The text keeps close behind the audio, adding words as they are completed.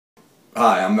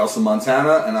Hi, I'm Nelson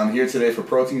Montana, and I'm here today for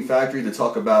Protein Factory to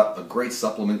talk about a great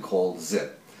supplement called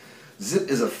Zip. Zip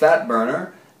is a fat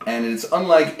burner, and it's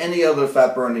unlike any other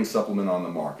fat burning supplement on the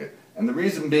market. And the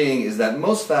reason being is that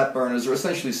most fat burners are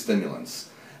essentially stimulants.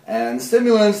 And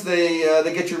stimulants, they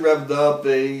get you revved up,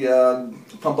 they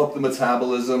pump up the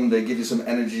metabolism, they give you some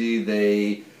energy,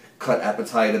 they cut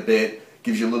appetite a bit,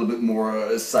 gives you a little bit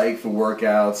more psych for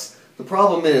workouts. The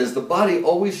problem is the body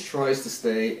always tries to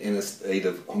stay in a state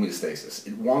of homeostasis.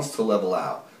 It wants to level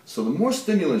out. So the more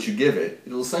stimulants you give it,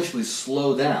 it'll essentially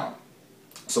slow down.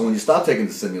 So when you stop taking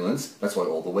the stimulants, that's why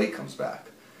all the weight comes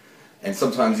back. And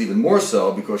sometimes even more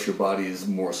so because your body is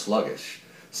more sluggish.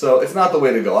 So it's not the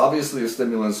way to go. Obviously if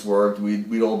stimulants worked,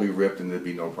 we'd all be ripped and there'd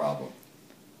be no problem.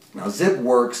 Now Zip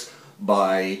works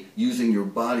by using your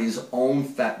body's own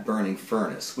fat burning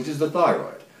furnace, which is the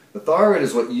thyroid. The thyroid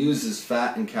is what uses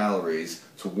fat and calories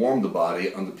to warm the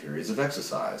body under periods of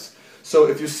exercise. So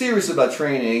if you're serious about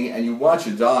training and you watch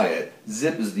your diet,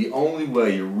 Zip is the only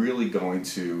way you're really going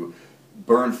to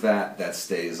burn fat that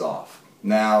stays off.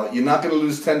 Now, you're not going to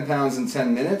lose 10 pounds in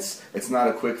 10 minutes. It's not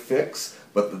a quick fix,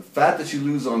 but the fat that you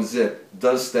lose on Zip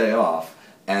does stay off,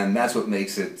 and that's what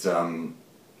makes it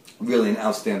really an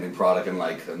outstanding product and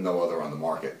like no other on the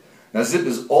market. Now, Zip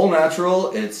is all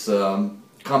natural. It's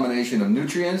combination of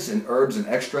nutrients and herbs and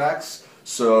extracts,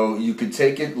 so you could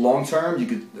take it long term, you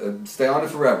could stay on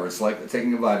it forever. It's like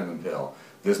taking a vitamin pill.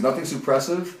 There's nothing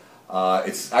suppressive.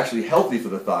 It's actually healthy for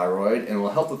the thyroid, and it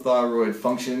will help the thyroid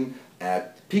function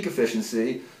at peak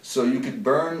efficiency, so you could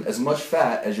burn as much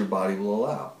fat as your body will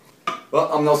allow.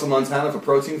 Well, I'm Nelson Montana for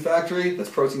Protein Factory. That's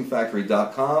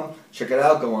proteinfactory.com. Check it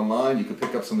out, go online. You can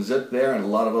pick up some Zip there and a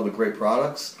lot of other great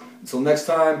products. Until next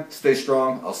time, stay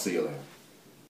strong. I'll see you later.